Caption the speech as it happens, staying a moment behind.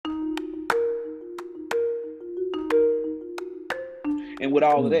And with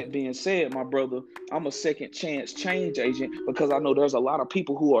all of that being said, my brother, I'm a second chance change agent because I know there's a lot of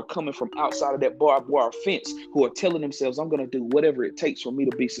people who are coming from outside of that barbed wire fence who are telling themselves, I'm going to do whatever it takes for me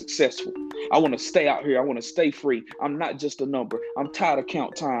to be successful. I want to stay out here. I want to stay free. I'm not just a number. I'm tired of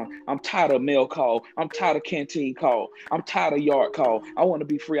count time. I'm tired of mail call. I'm tired of canteen call. I'm tired of yard call. I want to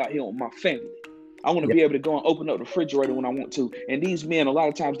be free out here with my family. I want to Yeah. be able to go and open up the refrigerator when I want to. And these men, a lot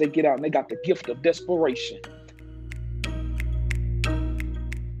of times they get out and they got the gift of desperation.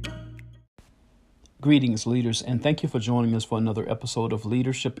 Greetings, leaders, and thank you for joining us for another episode of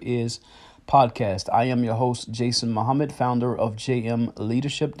Leadership Is Podcast. I am your host, Jason Muhammad, founder of JM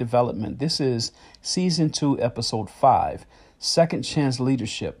Leadership Development. This is Season 2, Episode 5, Second Chance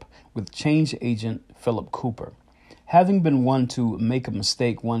Leadership with Change Agent Philip Cooper. Having been one to make a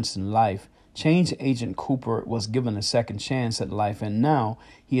mistake once in life, Change Agent Cooper was given a second chance at life, and now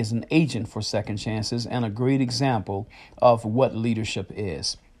he is an agent for second chances and a great example of what leadership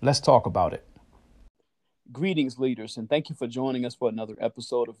is. Let's talk about it. Greetings, leaders, and thank you for joining us for another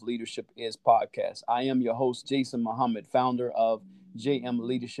episode of Leadership Is Podcast. I am your host, Jason Muhammad, founder of JM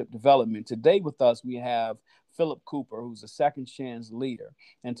Leadership Development. Today with us, we have Philip Cooper, who's a second chance leader.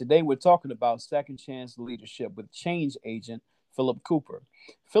 And today we're talking about second chance leadership with Change Agent Philip Cooper.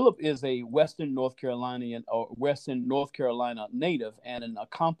 Philip is a Western North Carolina native and an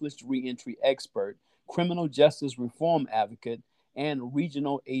accomplished reentry expert, criminal justice reform advocate, and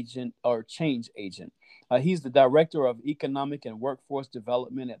regional agent or change agent. He's the director of economic and workforce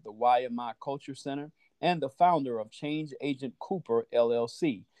development at the YMI Culture Center and the founder of Change Agent Cooper,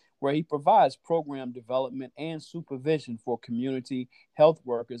 LLC, where he provides program development and supervision for community health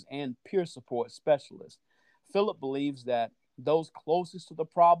workers and peer support specialists. Philip believes that those closest to the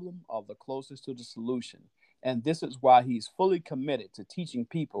problem are the closest to the solution. And this is why he's fully committed to teaching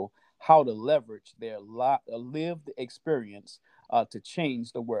people how to leverage their lived experience to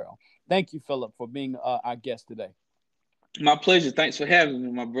change the world. Thank you, Philip, for being our guest today. My pleasure. Thanks for having me,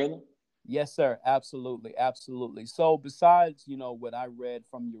 my brother. Yes, sir. Absolutely. Absolutely. So besides, what I read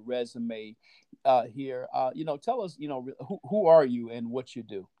from your resume here, tell us, who are you and what you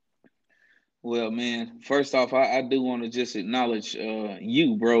do? Well, man, first off, I do want to just acknowledge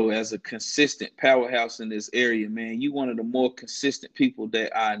you, bro, as a consistent powerhouse in this area, man. You one of the more consistent people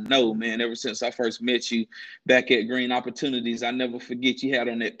that I know, man. Ever since I first met you back at Green Opportunities, I never forget you had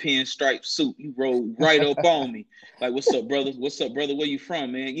on that pinstripe suit. You rolled right up on me. Like, what's up, brother? What's up, brother? Where you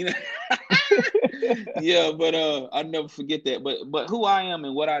from, man? Yeah, but I never forget that. But who I am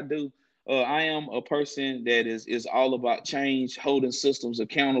and what I do, I am a person that is all about change, holding systems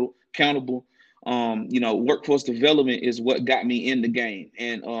accountable. Workforce development is what got me in the game,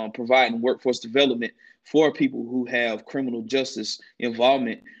 and providing workforce development for people who have criminal justice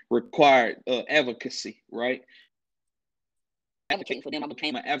involvement required advocacy, right? Advocating for them, I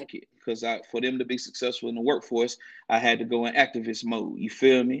became an advocate because for them to be successful in the workforce, I had to go in activist mode. You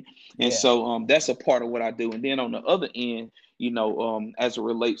feel me? And Yeah. so that's a part of what I do. And then on the other end, as it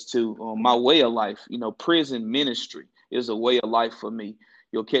relates to my way of life, prison ministry is a way of life for me.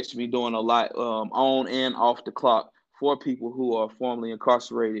 You'll catch me doing a lot on and off the clock for people who are formerly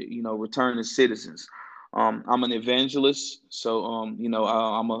incarcerated, returning citizens. I'm an evangelist, so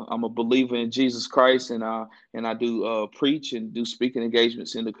I'm a believer in Jesus Christ, and I do preach and do speaking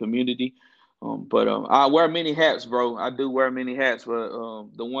engagements in the community. But I wear many hats, bro. I do wear many hats, but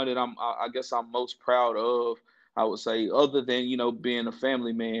the one that I guess I'm most proud of, I would say, other than being a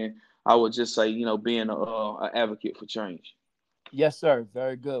family man, I would just say being a advocate for change. Yes, sir.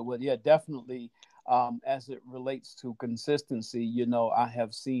 Very good. Well, yeah, definitely. As it relates to consistency, I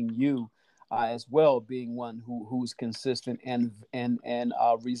have seen you as well being one who's consistent and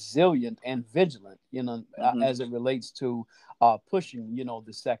resilient and vigilant. As it relates to pushing,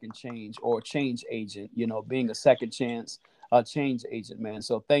 the second change or change agent. Being a second chance change agent, man.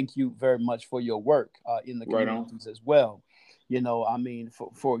 So thank you very much for your work in the Right on. communities as well.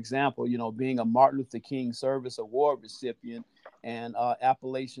 For example, being a Martin Luther King Service Award recipient and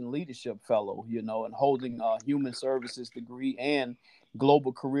Appalachian Leadership Fellow, and holding a Human Services degree and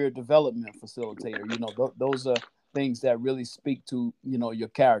Global Career Development Facilitator. Those are things that really speak to, your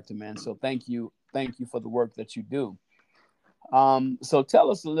character, man. So thank you for the work that you do. So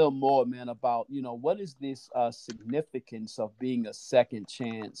tell us a little more, man, about, what is this significance of being a second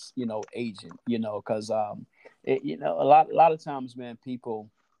chance, agent, because, a lot of times, man,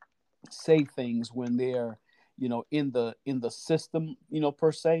 people say things when they're, in the system,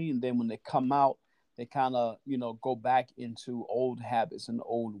 per se. And then when they come out, they kind of, go back into old habits and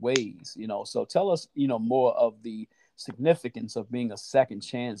old ways, So tell us, more of the significance of being a second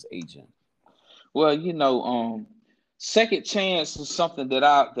chance agent. Well, Second chance is something that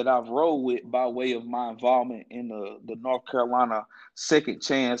I've rolled with by way of my involvement in the North Carolina Second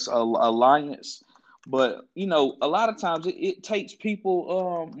Chance Alliance. But a lot of times it takes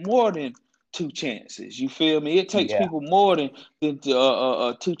people more than two chances. You feel me? It takes Yeah. people more than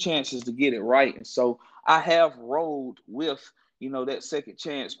two chances to get it right. And so I have rolled with that second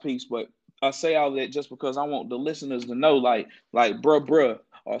chance piece. But I say all that just because I want the listeners to know, like bruh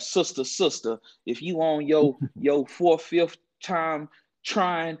or sister, if you on your fourth, fifth time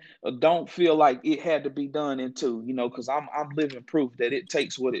trying, don't feel like it had to be done in two, because I'm living proof that it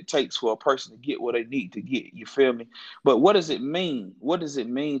takes what it takes for a person to get what they need to get. You feel me? But what does it mean? What does it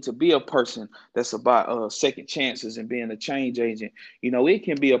mean to be a person that's about second chances and being a change agent? It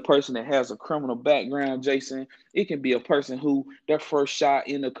can be a person that has a criminal background, Jason. It can be a person who their first shot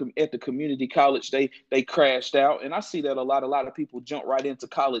at the community college, they crashed out. And I see that a lot of people jump right into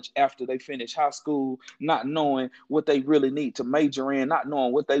college after they finish high school, not knowing what they really need to major in, not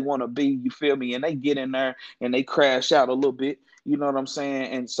knowing what they want to be. You feel me? And they get in there and they crash out a little bit. You know what I'm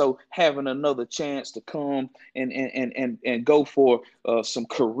saying? And so having another chance to come and go for some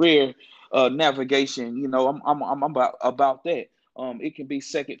career navigation, I'm about that. It can be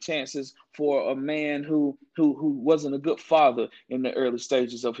second chances for a man who wasn't a good father in the early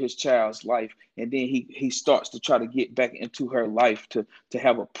stages of his child's life, and then he starts to try to get back into her life to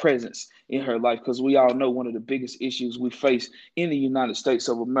have a presence in her life, because we all know one of the biggest issues we face in the United States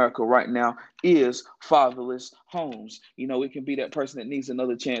of America right now is fatherless homes. It can be that person that needs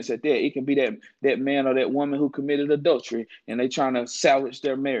another chance at that. It can be that man or that woman who committed adultery and they trying to salvage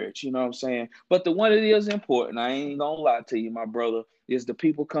their marriage. You know what I'm saying? But the one that is important, I ain't gonna lie to you, my brother, is the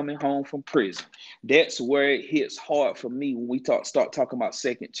people coming home from prison. That's where it hits hard for me when we start talking about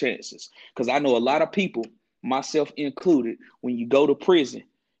second chances. Because I know a lot of people, myself included, when you go to prison,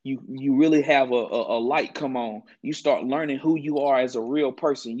 you really have a light come on. You start learning who you are as a real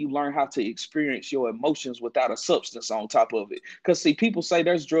person. You learn how to experience your emotions without a substance on top of it. Because see, people say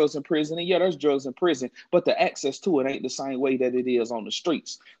there's drugs in prison, and yeah, there's drugs in prison, but the access to it ain't the same way that it is on the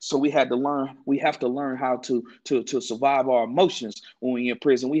streets. So we have to learn how to survive our emotions when we're in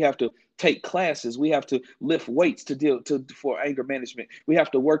prison. We have to take classes. We have to lift weights for anger management. We have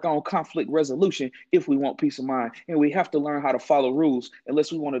to work on conflict resolution if we want peace of mind. And we have to learn how to follow rules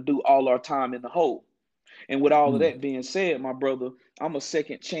unless we want to do all our time in the hole. And with all of Mm. that being said, my brother, I'm a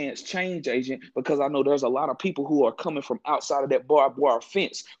second chance change agent because I know there's a lot of people who are coming from outside of that barbed wire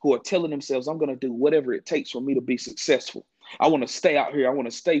fence who are telling themselves, I'm going to do whatever it takes for me to be successful. I want to stay out here. I want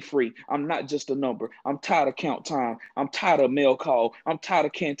to stay free. I'm not just a number. I'm tired of count time. I'm tired of mail call. I'm tired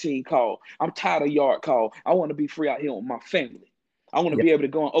of canteen call. I'm tired of yard call. I want to be free out here with my family. I want to Yeah. be able to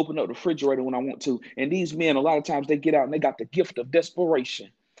go and open up the refrigerator when I want to. And these men, a lot of times they get out and they got the gift of desperation.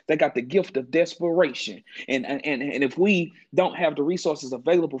 They got the gift of desperation. And if we don't have the resources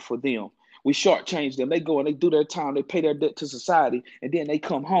available for them, we shortchange them. They go and they do their time, they pay their debt to society, and then they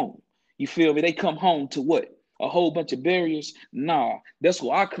come home. You feel me? They come home to what? A whole bunch of barriers? Nah, that's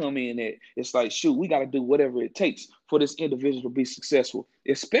where I come in at. It's like, shoot, we got to do whatever it takes for this individual to be successful,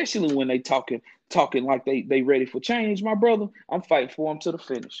 especially when they talking like they ready for change, my brother. I'm fighting for them to the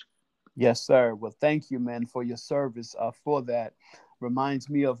finish. Yes, sir. Well, thank you, man, for your service for that. Reminds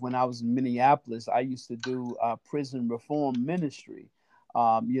me of when I was in Minneapolis. I used to do prison reform ministry,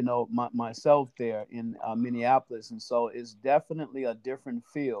 myself there in Minneapolis. And so it's definitely a different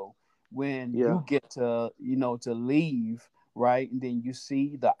feel when Yeah, you get to leave, right? And then you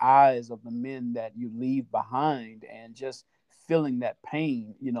see the eyes of the men that you leave behind and just feeling that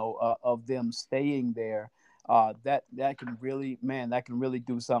pain, of them staying there. That can really, man, that can really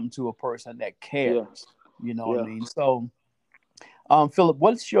do something to a person that yeah, cares. You know what I yeah. mean? So, Philip,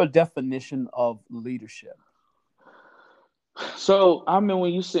 what's your definition of leadership? So I remember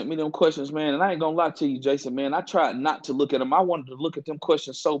when you sent me them questions, man, and I ain't gonna lie to you, Jason, man. I tried not to look at them. I wanted to look at them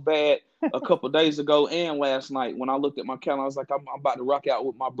questions so bad a couple days ago and last night when I looked at my calendar. I was like, I'm about to rock out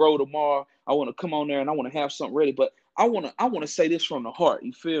with my bro tomorrow. I want to come on there and I want to have something ready. But I want to say this from the heart.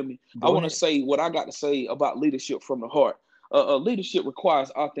 You feel me? I Go want to ahead. say what I got to say about leadership from the heart. Leadership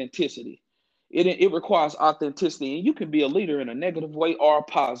requires authenticity. It requires authenticity, and you can be a leader in a negative way or a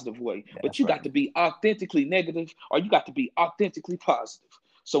positive way, but That's you right. got to be authentically negative or you got to be authentically positive.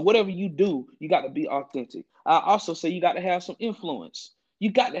 So whatever you do, you got to be authentic. I also say you got to have some influence.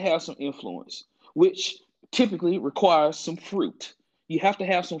 You got to have some influence, which typically requires some fruit. You have to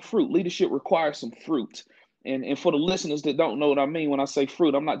have some fruit. Leadership requires some fruit. And for the listeners that don't know what I mean when I say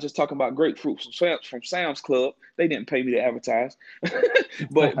fruit, I'm not just talking about grapefruit from Sam's Club. They didn't pay me to advertise.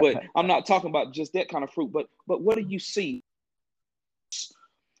 But I'm not talking about just that kind of fruit. But what do you see?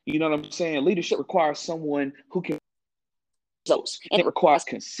 You know what I'm saying? Leadership requires someone who can results, and it requires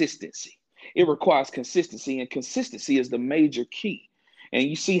consistency. It requires consistency, and consistency is the major key. And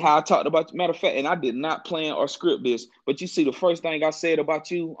you see how I talked about, matter of fact, and I did not plan or script this, but you see the first thing I said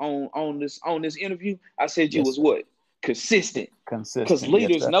about you on this interview, I said you Yes, was sir. what? Consistent. Because Consistent. Yes,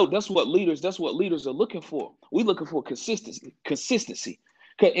 leaders sir. know that's what leaders are looking for. We're looking for consistency.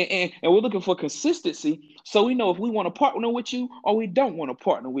 And we're looking for consistency so we know if we want to partner with you or we don't want to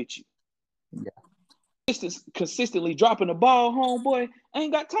partner with you. Yeah. Consistently dropping the ball, homeboy, I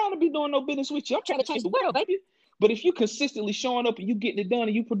ain't got time to be doing no business with you. I'm trying to change the world, baby. But if you consistently showing up and you getting it done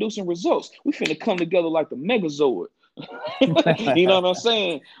and you producing results, we finna come together like the Megazord. You know what I'm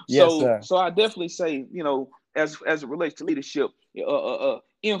saying? Yes, So, sir. so I definitely say, as it relates to leadership,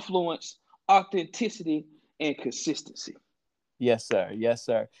 influence, authenticity, and consistency. Yes, sir. Yes,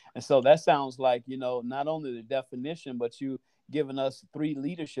 sir. And so that sounds like, not only the definition, but you giving us three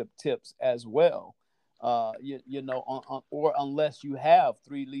leadership tips as well. Or unless you have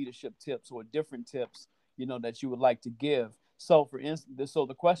three leadership tips or different tips, that you would like to give. So, for instance, so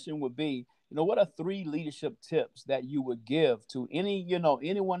the question would be, what are three leadership tips that you would give to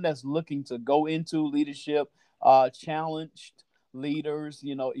anyone that's looking to go into leadership, challenged leaders,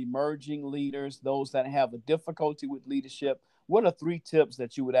 emerging leaders, those that have a difficulty with leadership? What are three tips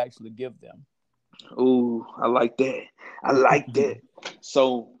that you would actually give them? Ooh, I like that. I like that.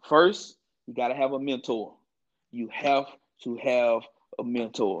 So first, you gotta have a mentor. You have to have a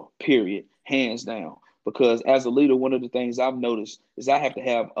mentor, period, hands down. Because as a leader, one of the things I've noticed is I have to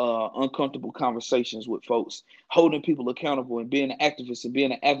have uncomfortable conversations with folks, holding people accountable and being an activist and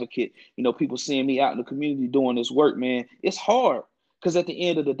being an advocate. People seeing me out in the community doing this work, man, it's hard. Because at the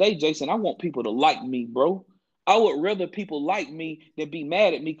end of the day, Jason, I want people to like me, bro. I would rather people like me than be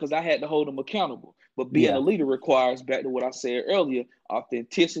mad at me because I had to hold them accountable. But being a Yeah. leader requires, back to what I said earlier,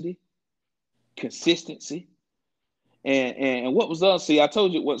 authenticity, consistency, and what was the other? See, I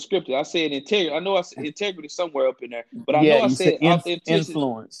told you it wasn't scripted. I said integrity. I know I said integrity somewhere up in there, but I Yeah, know I you said said authenticity,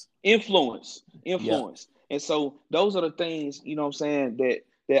 influence. influence, Yeah. influence. And so those are the things, what I'm saying,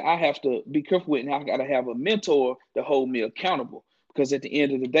 that I have to be careful with, and I got to have a mentor to hold me accountable. Because at the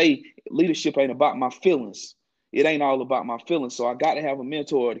end of the day, leadership ain't about my feelings. It ain't all about my feelings. So I got to have a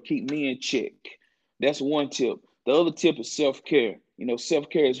mentor to keep me in check. That's one tip. The other tip is self care. Self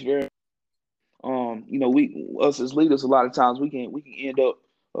care is very we us as leaders a lot of times we can end up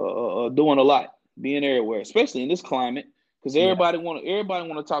doing a lot, being everywhere, especially in this climate, because Yeah. everybody want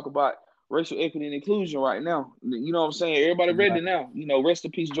to talk about racial equity and inclusion right now. You know what I'm saying? Everybody ready Right. now. Rest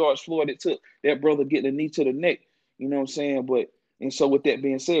in peace, George Floyd. It took that brother getting a knee to the neck. You know what I'm saying? But and so with that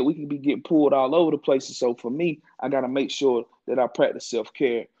being said, we can be getting pulled all over the place. And so for me, I got to make sure that I practice self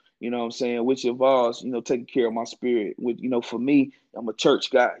care. You know what I'm saying? Which involves taking care of my spirit. With for me, I'm a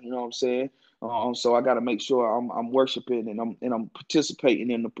church guy. You know what I'm saying? So I got to make sure I'm worshiping and I'm participating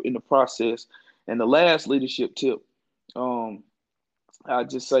in the process. And the last leadership tip, um, I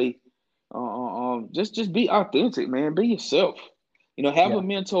just say, just be authentic, man. Be yourself. Have a Yeah.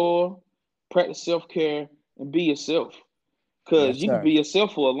 mentor, practice self care, and be yourself. Cause Yes, you can be sir.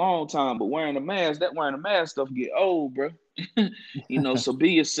 yourself for a long time, but wearing a mask stuff get old, bro. So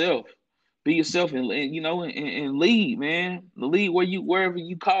be yourself. Be yourself and lead, man. Lead wherever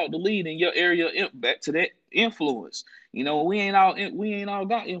you call to lead in your area. Back to that influence. We ain't all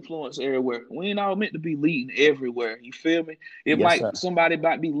got influence everywhere. We ain't all meant to be leading everywhere. You feel me? Yes, sir. Somebody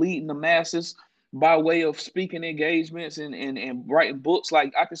might be leading the masses by way of speaking engagements and writing books.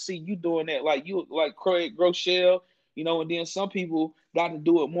 Like I can see you doing that, like Craig Groeschel, and then some people got to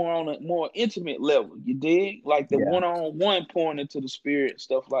do it more on a more intimate level. You dig? Like the Yeah. one-on-one pouring into the spirit,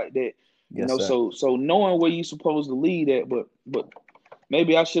 stuff like that. Yes, sir. So knowing where you supposed to lead at, but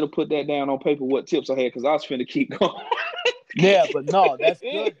maybe I should have put that down on paper what tips I had because I was finna keep going. Yeah, but no, that's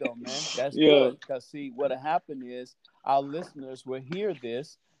good though, man. That's Yeah, good because see, what happened is our listeners will hear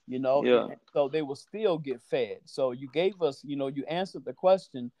this, yeah, and so they will still get fed. So you gave us, you answered the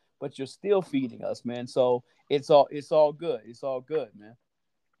question, but you're still feeding us, man. So it's all good. It's all good, man.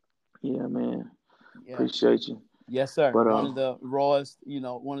 yeah, man. Yeah. Appreciate you. Yes, sir. But One of the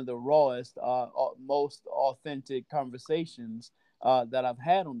rawest, most authentic conversations that I've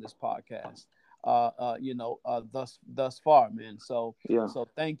had on this podcast. Thus far, man. So yeah. so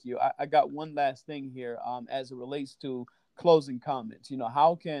thank you. I got one last thing here. As it relates to closing comments.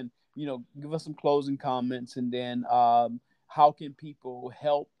 How can give us some closing comments, and then how can people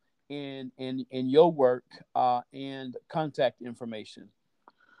help in your work and contact information?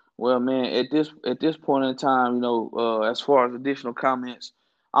 Well, man, at this point in time, as far as additional comments,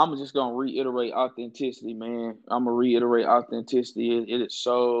 I'm just gonna reiterate authenticity, man. I'm gonna reiterate authenticity. It is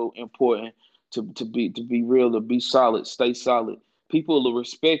so important to be real, to be solid, stay solid. People will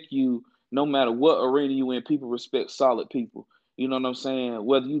respect you no matter what arena you in. People respect solid people. You know what I'm saying?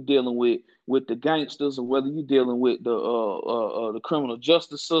 Whether you dealing with the gangsters or whether you dealing with the criminal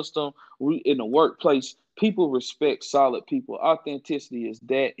justice system, in the workplace, people respect solid people. Authenticity is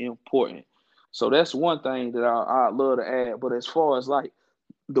that important. So that's one thing that I love to add. But as far as like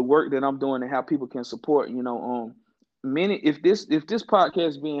the work that I'm doing and how people can support, many if this podcast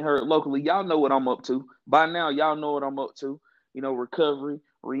is being heard locally, y'all know what I'm up to. By now, y'all know what I'm up to. Recovery,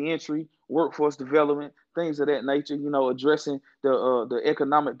 reentry, workforce development, things of that nature. Addressing the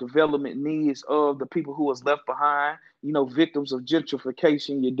economic development needs of the people who was left behind. Victims of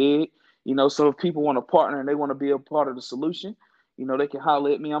gentrification. You dig? So if people want to partner and they want to be a part of the solution, they can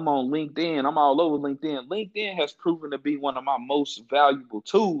holler at me. I'm on LinkedIn. I'm all over LinkedIn. LinkedIn has proven to be one of my most valuable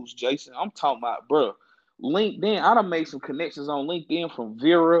tools, Jason. I'm talking about, bro. LinkedIn, I done made some connections on LinkedIn from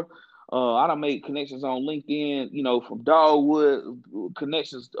Vera. I done made connections on LinkedIn, from Dogwood,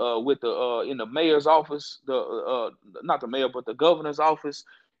 connections with the in the mayor's office, the not the mayor, but the governor's office,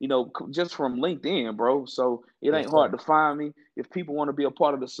 just from LinkedIn, bro. So it Yes, ain't sir. hard to find me. If people want to be a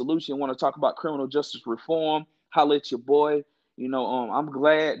part of the solution, want to talk about criminal justice reform, holla at your boy. I'm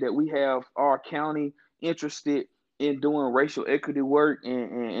glad that we have our county interested in doing racial equity work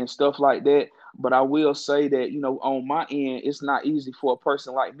and stuff like that. But I will say that, on my end, it's not easy for a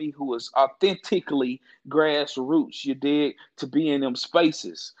person like me who is authentically grassroots, you dig, to be in them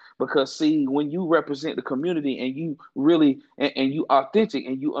spaces. Because see, when you represent the community and you really and you authentic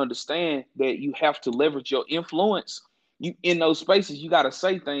and you understand that you have to leverage your influence, you in those spaces, you got to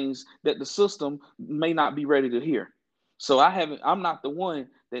say things that the system may not be ready to hear. So I'm not the one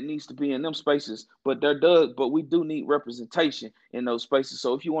that needs to be in them spaces, but we do need representation in those spaces.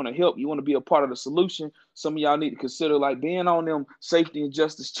 So if you want to help, you want to be a part of the solution, some of y'all need to consider like being on them safety and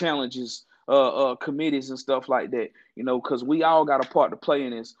justice challenges, committees and stuff like that, because we all got a part to play in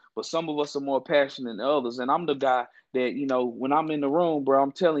this, but some of us are more passionate than others. And I'm the guy that, when I'm in the room, bro,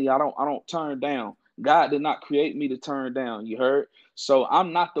 I'm telling you, I don't turn down. God did not create me to turn down. You heard? So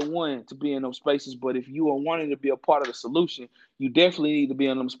I'm not the one to be in those spaces. But if you are wanting to be a part of the solution, you definitely need to be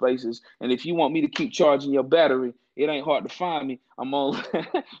in them spaces. And if you want me to keep charging your battery, it ain't hard to find me. I'm on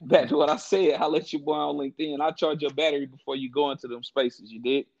back to what I said. I'll let your boy on LinkedIn. I'll charge your battery before you go into them spaces. You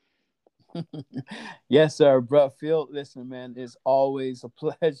did? Yes, sir, bro. Phil, listen, man, it's always a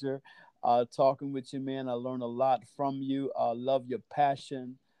pleasure talking with you, man. I learn a lot from you. Love your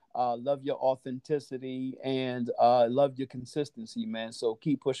passion, love your authenticity, and love your consistency, man. So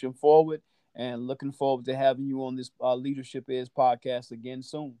keep pushing forward, and looking forward to having you on this Leadership Is podcast again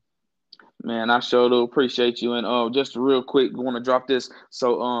soon. Man, I sure do appreciate you. And just real quick, want to drop this.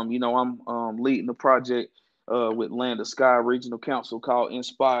 So I'm leading the project with Land of Sky Regional Council called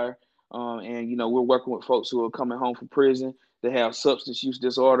Inspire. And we're working with folks who are coming home from prison that have substance use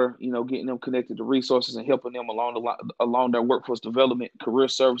disorder, getting them connected to resources and helping them along their workforce development, career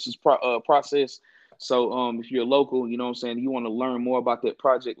services process. So if you're local, you know what I'm saying, you want to learn more about that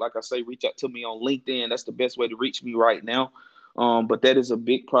project, like I say, reach out to me on LinkedIn. That's the best way to reach me right now. But that is a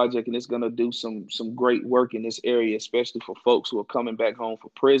big project, and it's going to do some great work in this area, especially for folks who are coming back home for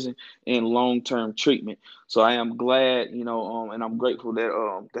prison and long-term treatment. So I am glad, and I'm grateful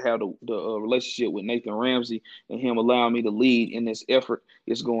that to have the relationship with Nathan Ramsey and him allowing me to lead in this effort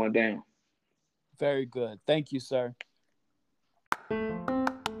is going down. Very good. Thank you, sir.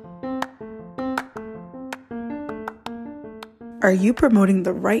 Are you promoting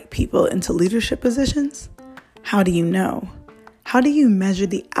the right people into leadership positions? How do you know? How do you measure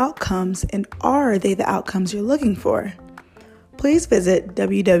the outcomes, and are they the outcomes you're looking for? Please visit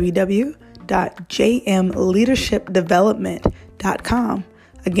www.jmleadershipdevelopment.com.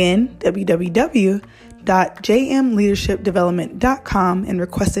 Again, www.jmleadershipdevelopment.com, and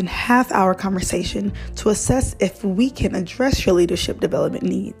request a half-hour conversation to assess if we can address your leadership development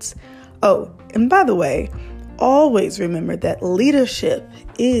needs. Oh, and by the way, always remember that leadership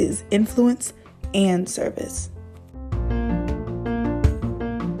is influence and service.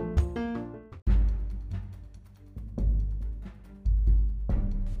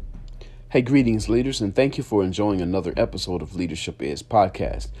 Hey, greetings, leaders, and thank you for enjoying another episode of Leadership Is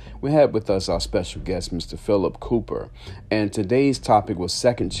podcast. We had with us our special guest, Mr. Philip Cooper, and today's topic was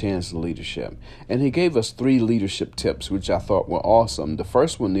second chance leadership. And he gave us 3 leadership tips, which I thought were awesome. The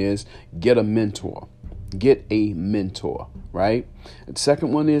first one is get a mentor. Get a mentor, right? The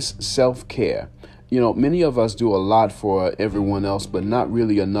second one is self-care. Many of us do a lot for everyone else, but not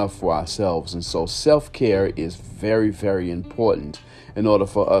really enough for ourselves. And so self-care is very, very important in order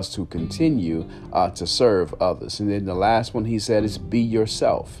for us to continue to serve others. And then the last one he said is be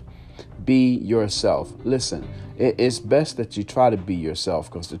yourself. Be yourself. Listen, it's best that you try to be yourself,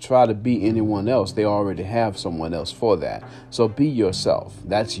 because to try to be anyone else, they already have someone else for that. So be yourself.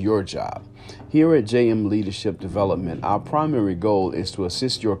 That's your job. Here at JM Leadership Development, our primary goal is to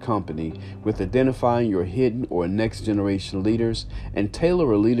assist your company with identifying your hidden or next generation leaders and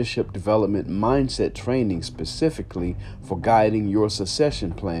tailor a leadership development mindset training specifically for guiding your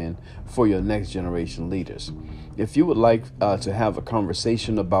succession plan for your next generation leaders. If you would like to have a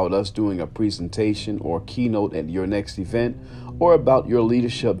conversation about us doing a presentation or keynote at your next event, or about your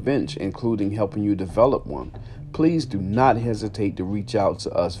leadership bench, including helping you develop one, please do not hesitate to reach out to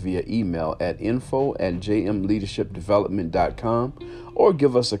us via email at info@jmleadershipdevelopment.com or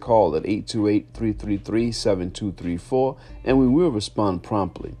give us a call at 828-333-7234, and we will respond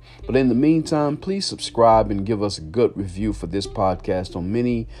promptly. But in the meantime, please subscribe and give us a good review for this podcast on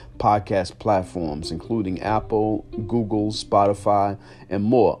many podcast platforms, including Apple, Google, Spotify, and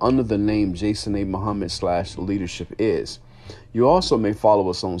more, under the name Jason A. Muhammad /Leadership Is. You also may follow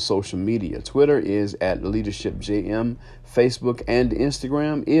us on social media. Twitter is @LeadershipJM. Facebook and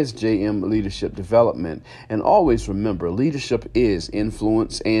Instagram is JM Leadership Development. And always remember, leadership is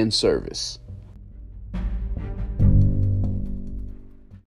influence and service.